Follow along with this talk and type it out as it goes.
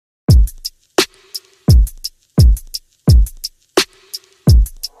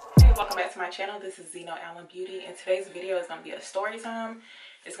my channel. This is Zeno Allen Beauty, and today's video is going to be a story time.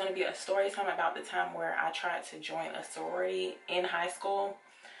 It's going to be a story time about the time where I tried to join a sorority in high school.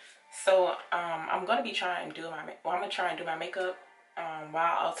 So I'm going to be trying to do I'm going to try and do my makeup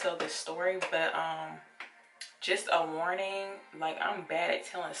while I'll tell this story. But just a warning, like, I'm bad at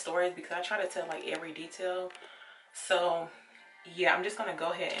telling stories because I try to tell like every detail. So yeah, I'm just going to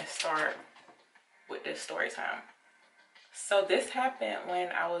go ahead and start with this story time. So this happened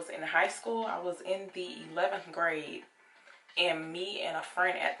when I was in high school. I was in the 11th grade, and me and a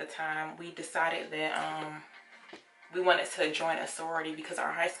friend at the time, we decided that we wanted to join a sorority because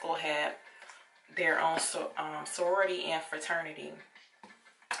our high school had their own sorority and fraternity.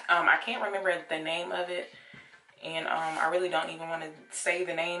 I can't remember the name of it, and I really don't even want to say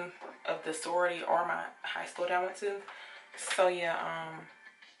the name of the sorority or my high school that I went to. So yeah,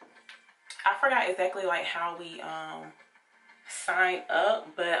 I forgot exactly like how we signed up,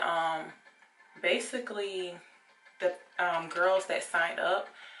 but basically the girls that signed up,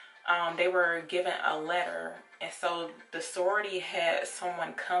 they were given a letter, and so the sorority had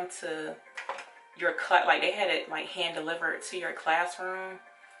someone come to your class, like they had it like hand delivered to your classroom,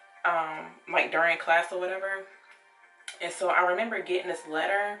 like during class or whatever. And so I remember getting this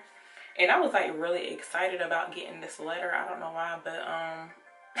letter, and I was like really excited about getting this letter. I don't know why, but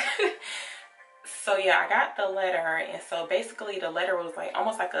so yeah, I got the letter, and so basically the letter was like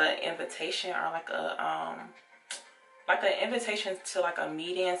almost like an invitation, or like an invitation to like a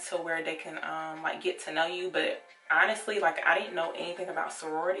meeting to where they can like get to know you. But honestly, like, I didn't know anything about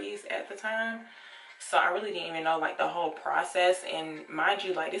sororities at the time, so I really didn't even know like the whole process. And mind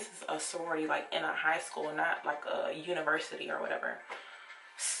you, like, this is a sorority like in a high school, not like a university or whatever.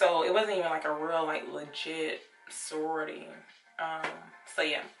 So it wasn't even like a real like legit sorority. So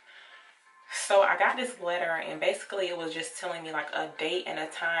yeah. So I got this letter, and basically it was just telling me like a date and a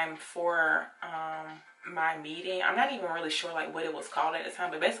time for my meeting. I'm not even really sure like what it was called at the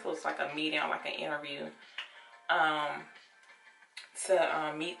time, but basically it was like a meeting or like an interview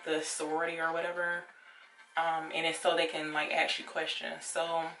to meet the sorority or whatever. And it's so they can like ask you questions.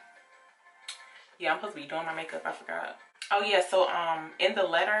 So yeah, I'm supposed to be doing my makeup. I forgot. Oh yeah, so in the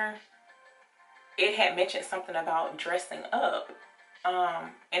letter it had mentioned something about dressing up.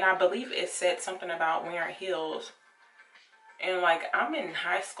 And I believe it said something about wearing heels. And like, I'm in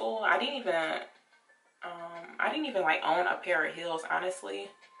high school. I didn't even like own a pair of heels, honestly.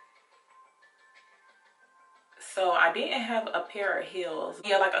 So I didn't have a pair of heels.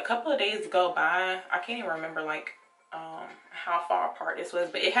 Yeah, like a couple of days go by. I can't even remember like how far apart this was,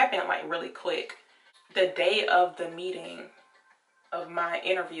 but it happened like really quick. The day of the meeting of my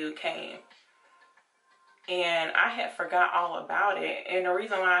interview came, and I had forgot all about it. And the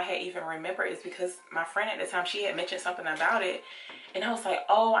reason why I had even remembered is because my friend at the time, she had mentioned something about it, and I was like,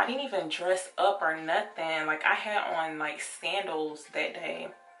 oh, I didn't even dress up or nothing. Like, I had on like sandals that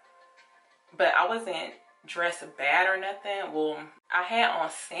day, but I wasn't dressed bad or nothing. Well, I had on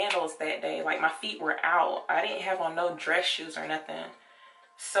sandals that day. Like, my feet were out. I didn't have on no dress shoes or nothing.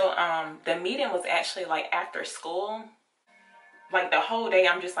 So the meeting was actually like after school. Like, the whole day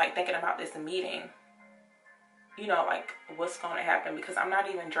I'm just like thinking about this meeting, you know, like what's going to happen, because I'm not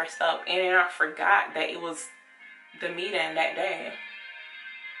even dressed up. And I forgot that it was the meeting that day.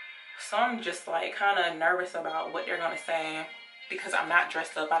 So I'm just like kind of nervous about what they're going to say because I'm not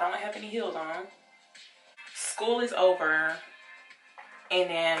dressed up. I don't have any heels on. School is over, and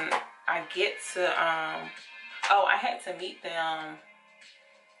then I get to oh, I had to meet them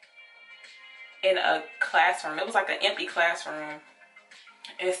in a classroom. It was like an empty classroom.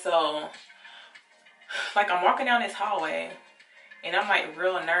 And so like, I'm walking down this hallway, and I'm like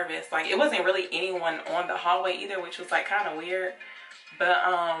real nervous. Like, it wasn't really anyone on the hallway either, which was like kind of weird. But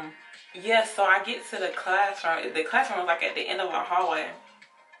yeah, so I get to the classroom. The classroom was like at the end of the hallway.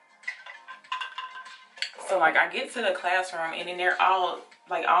 So like, I get to the classroom, and then they're all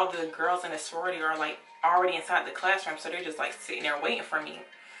like, all the girls in the sorority are like already inside the classroom. So they're just like sitting there waiting for me.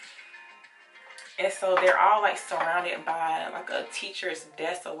 And so they're all like surrounded by like a teacher's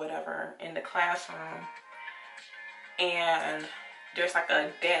desk or whatever in the classroom. And there's like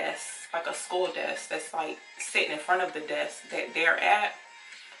a desk, like a school desk, that's like sitting in front of the desk that they're at.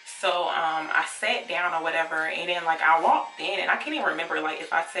 So I sat down or whatever, and then like I walked in, and I can't even remember like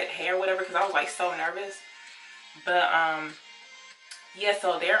if I said hey or whatever, because I was like so nervous. But yeah,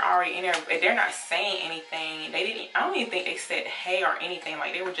 so they're already in there. They're not saying anything. I don't even think they said hey or anything.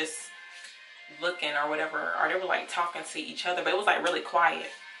 Like, they were just looking or whatever, or they were like talking to each other, but it was like really quiet.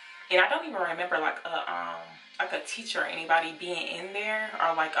 And I don't even remember like a teacher or anybody being in there,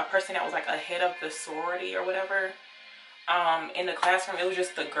 or like a person that was like a head of the sorority or whatever. in the classroom. It was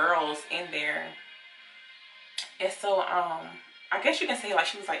just the girls in there. And so I guess you can say like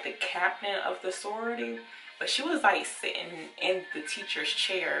she was like the captain of the sorority, but she was like sitting in the teacher's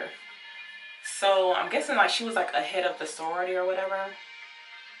chair. So I'm guessing like she was like a head of the sorority or whatever.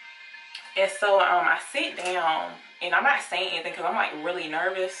 And so I sit down and I'm not saying anything because I'm like really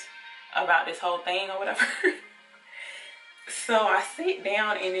nervous about this whole thing or whatever. So I sit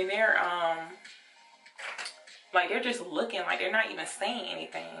down and then they're like they're just looking, like they're not even saying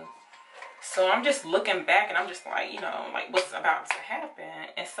anything. So I'm just looking back and I'm just like, you know, like what's about to happen.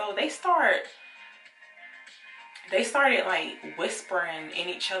 And so they started like whispering in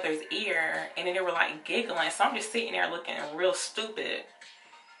each other's ear, and then they were like giggling. So I'm just sitting there looking real stupid.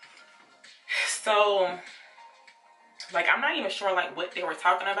 So like I'm not even sure like what they were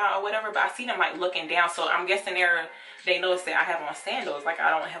talking about or whatever, but I see them like looking down. So I'm guessing they noticed that I have on sandals, like I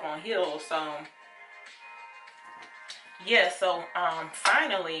don't have on heels. So yeah, so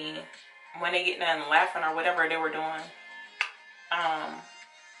finally when they get done laughing or whatever they were doing,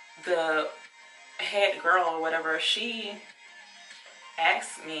 the head girl or whatever, she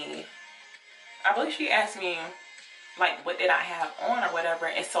asked me, I believe she asked me like what did I have on or whatever.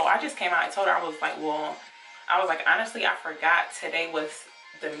 And so I just came out and told her, I was like, well, I was like, honestly, I forgot today was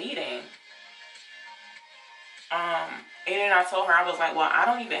the meeting. And then I told her, I was like, well, I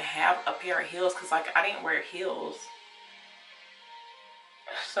don't even have a pair of heels because like I didn't wear heels.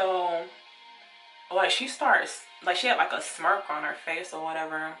 So like she starts, like she had like a smirk on her face or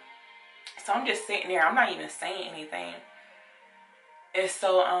whatever. So I'm just sitting there, I'm not even saying anything. And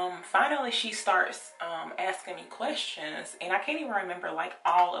so finally she starts asking me questions, and I can't even remember like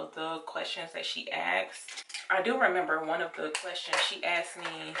all of the questions that she asked. I do remember one of the questions she asked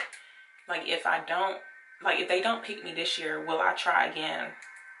me, like if they don't pick me this year, will I try again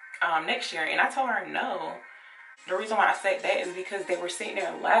next year? And I told her no. The reason why I said that is because they were sitting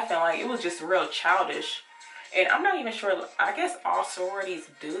there laughing, like it was just real childish. And I'm not even sure, I guess all sororities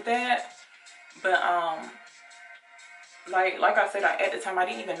do that, but like I said, at the time I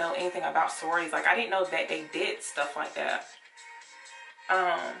didn't even know anything about sororities. Like I didn't know that they did stuff like that.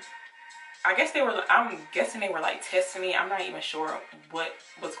 I guess I'm guessing they were like testing me. I'm not even sure what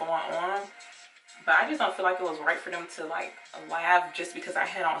was going on, but I just don't feel like it was right for them to like laugh just because I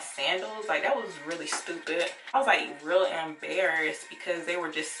had on sandals. Like that was really stupid. I was like real embarrassed because they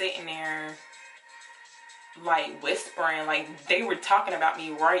were just sitting there like whispering, like they were talking about me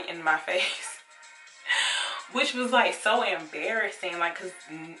right in my face. Which was like so embarrassing, like because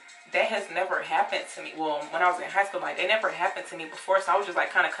that has never happened to me. Well, when I was in high school, like that never happened to me before, so I was just like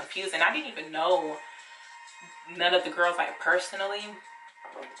kind of confused, and I didn't even know none of the girls like personally.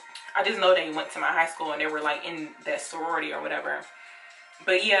 I just know they went to my high school and they were like in that sorority or whatever.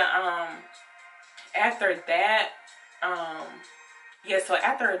 But yeah, after that, yeah, so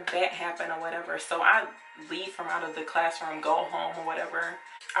after that happened or whatever, so I leave from out of the classroom, go home or whatever.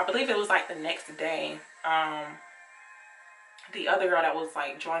 I believe it was like the next day. The other girl that was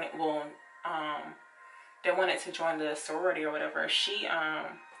like joining, well, that wanted to join the sorority or whatever, she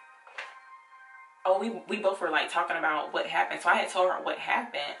we both were like talking about what happened. So I had told her what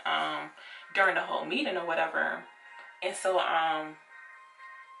happened during the whole meeting or whatever. And so I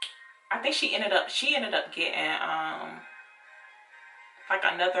think she ended up getting like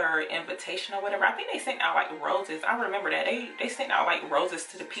another invitation or whatever. I think they sent out like roses. I remember that they sent out like roses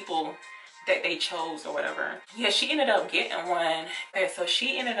to the people that they chose or whatever. Yeah, she ended up getting one. Okay, so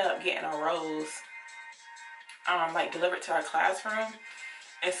she ended up getting a rose like delivered to our classroom.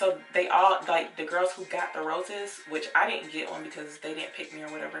 And so they all, like the girls who got the roses, which I didn't get one because they didn't pick me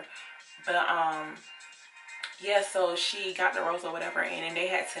or whatever, but yeah, so she got the rose or whatever, and then they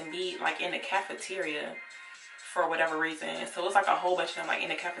had to meet like in the cafeteria for whatever reason. So it was like a whole bunch of them like in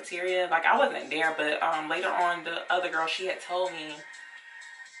the cafeteria. Like I wasn't there, but later on the other girl, she had told me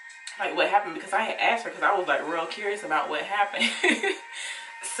like what happened, because I had asked her because I was like real curious about what happened.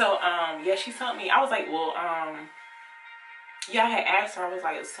 So yeah, she told me. I was like, well, yeah, I had asked her, I was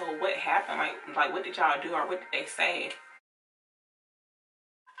like, so what happened? Like what did y'all do or what did they say?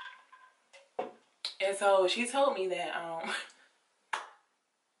 And so she told me that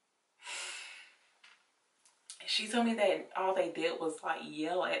she told me that all they did was like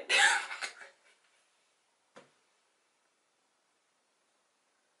yell at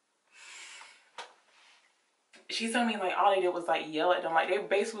she told me like all they did was like yell at them. Like they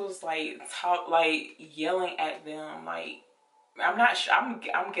basically was like yelling at them. Like I'm not sure.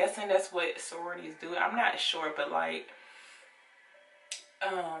 I'm guessing that's what sororities do. I'm not sure, but like I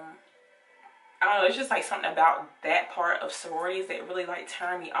don't know. It's just like something about that part of sororities that really like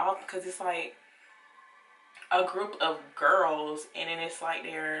turned me off, because it's like a group of girls, and then it's like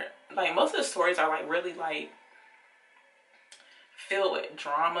they're like, most of the stories are like really like filled with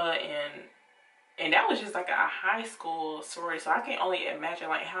drama, and that was just like a high school sorority, so I can only imagine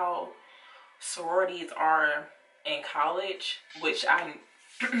like how sororities are in college, which I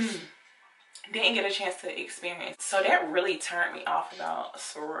didn't get a chance to experience. So that really turned me off about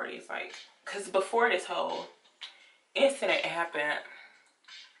sororities, like, because before this whole incident happened,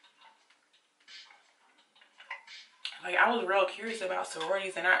 like, I was real curious about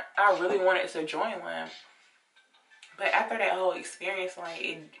sororities, and I really wanted to join one. But after that whole experience,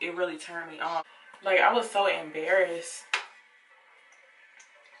 like, it really turned me off. Like, I was so embarrassed,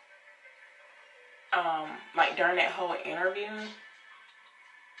 like, during that whole interview.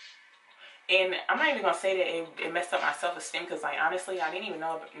 And I'm not even gonna say that it messed up my self-esteem, because, like, honestly, I didn't even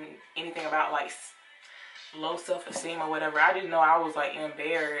know anything about, like, low self-esteem or whatever. I didn't know I was, like,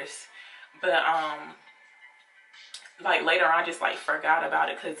 embarrassed. But, like, later on, I just, like, forgot about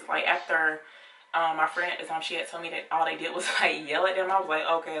it, because, like, after my friend at the time, she had told me that all they did was, like, yell at them. I was like,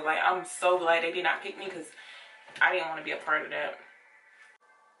 okay, like, I'm so glad they did not pick me, because I didn't want to be a part of that.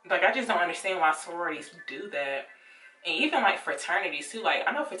 Like, I just don't understand why sororities do that. And even, like, fraternities, too. Like,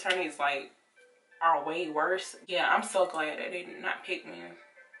 I know fraternities, like, are way worse. Yeah, I'm so glad that they did not pick me.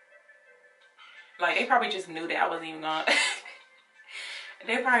 Like, they probably just knew that I wasn't even gonna...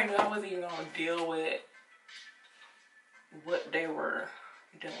 they probably knew I wasn't even gonna deal with what they were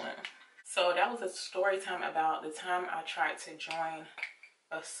doing. So that was a story time about the time I tried to join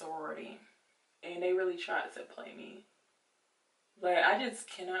a sorority. And they really tried to play me. Like, I just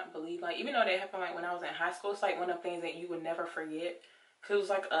cannot believe, like, even though that happened, like, when I was in high school, it's, like, one of the things that you would never forget. Because it was,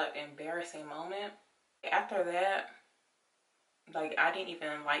 like, an embarrassing moment. After that, like, I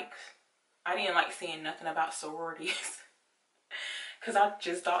didn't like seeing nothing about sororities. Because I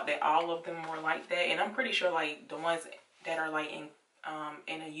just thought that all of them were like that. And I'm pretty sure, like, the ones that are, like,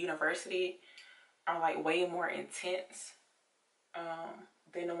 in a university are, like, way more intense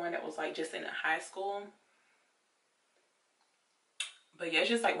than the one that was, like, just in a high school. But yeah, it's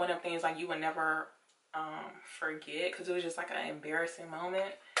just like one of the things like you would never forget, because it was just like an embarrassing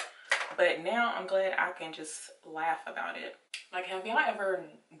moment. But now I'm glad I can just laugh about it. Like, have y'all ever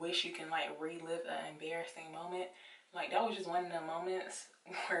wish you can like relive an embarrassing moment? Like, that was just one of the moments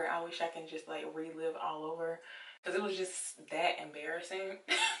where I wish I can just like relive all over, because it was just that embarrassing.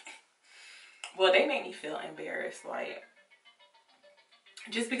 Well, they made me feel embarrassed, like,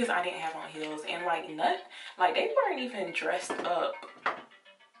 just because I didn't have on heels, and like they weren't even dressed up.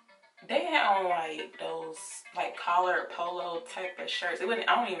 They had on like those like collared polo type of shirts. It wasn't,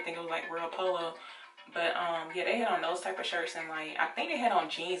 I don't even think it was like real polo, but yeah, they had on those type of shirts, and like I think they had on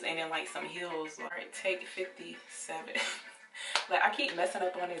jeans and then like some heels. Like, take 57. Like, I keep messing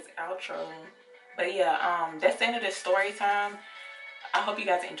up on this outro, but yeah, that's the end of this story time. I hope you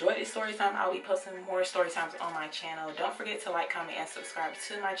guys enjoyed this story time. I'll be posting more story times on my channel. Don't forget to like, comment, and subscribe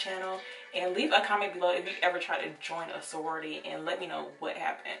to my channel. And leave a comment below if you ever tried to join a sorority, and let me know what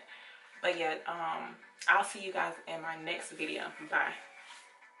happened. But yeah, I'll see you guys in my next video. Bye.